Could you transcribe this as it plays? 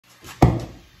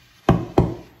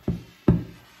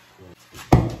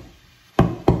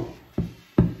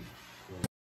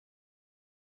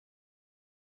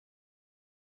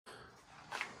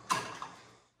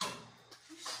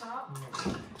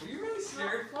Are you really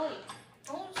scared?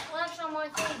 Don't splash on my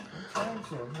thing.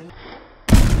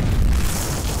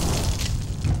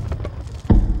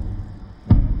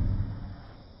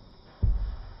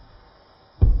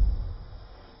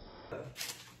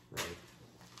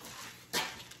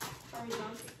 Are you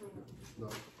done? No.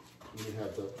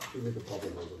 Let me the bubble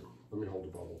holder. Let me hold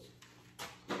the bubbles.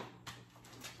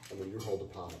 And then you hold the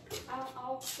pot up here.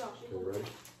 I'll Josh. Okay, ready?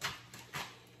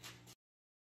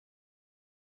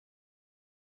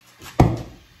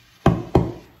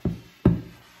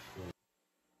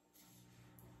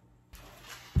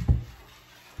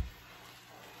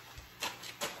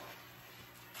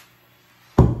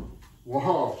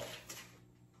 Whoa!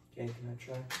 Okay, can I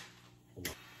try?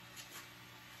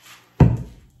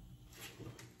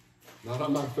 Not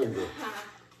on my finger.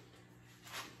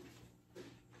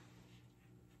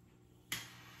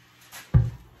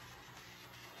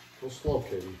 Go slow,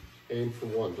 Katie. Aim for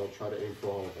one. Don't try to aim for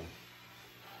all of them.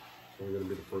 So we're going to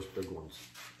be the first big ones.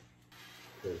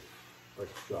 Okay, like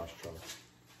Josh tried.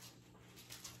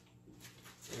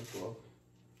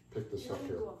 Pick this up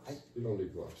here. You don't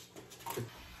need gloves.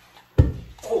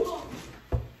 Oh!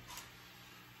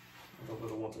 The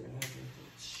little ones are going to have me.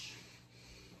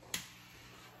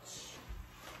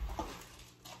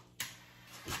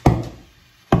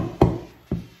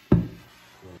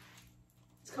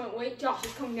 It's coming. Wait, Josh,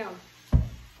 it's coming down.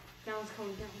 Now it's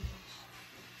coming down, Josh.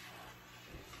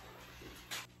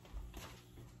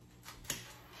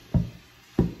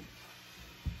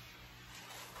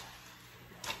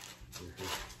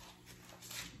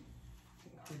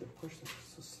 Hard to push them.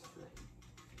 It's so slippery.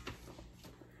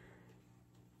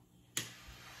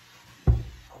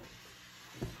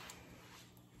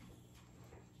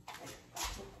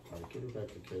 All right, give it back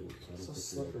to Katie because I don't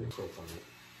So think slippery. so funny.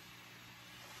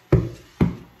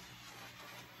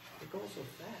 It goes so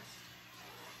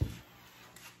fast.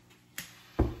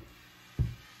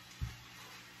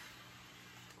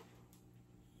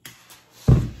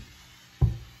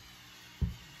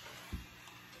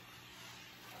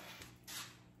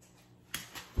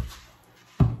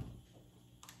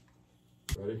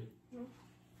 Ready?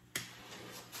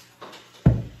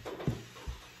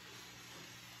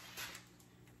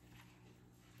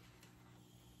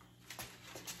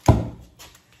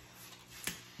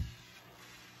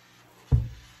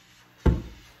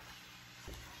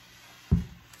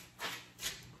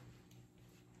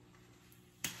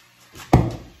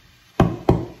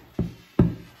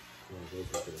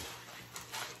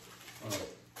 Alright,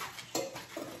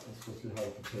 let's go see how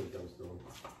the potato's doing.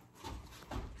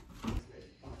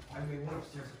 I mean, one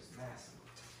upstairs was massive.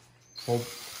 Hold.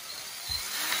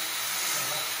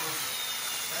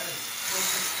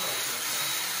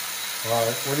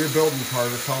 Alright, what are you building,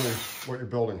 Carter? Tell me what you're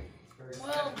building.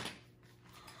 Well,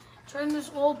 turn this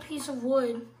old piece of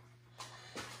wood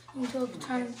into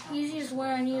the easiest way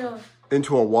I need a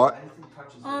Into a what?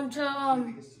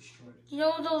 you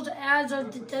know those ads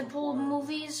of the Deadpool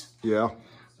movies? Yeah.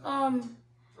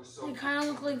 They kind of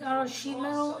look like out of sheet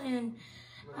metal, and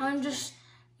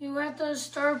you have to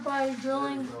start by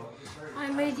drilling.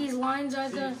 I made these lines. I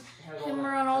have to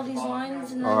hammer on all these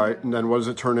lines, and then Alright, and then what does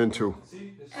it turn into?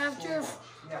 after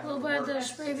a little bit, I have to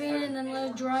spray paint it and then let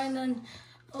it dry, and then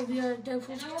it'll be a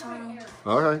Deadpool's katana.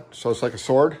 Alright, so it's like a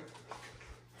sword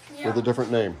Yeah. with a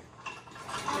different name.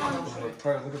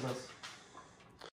 Alright, look at this.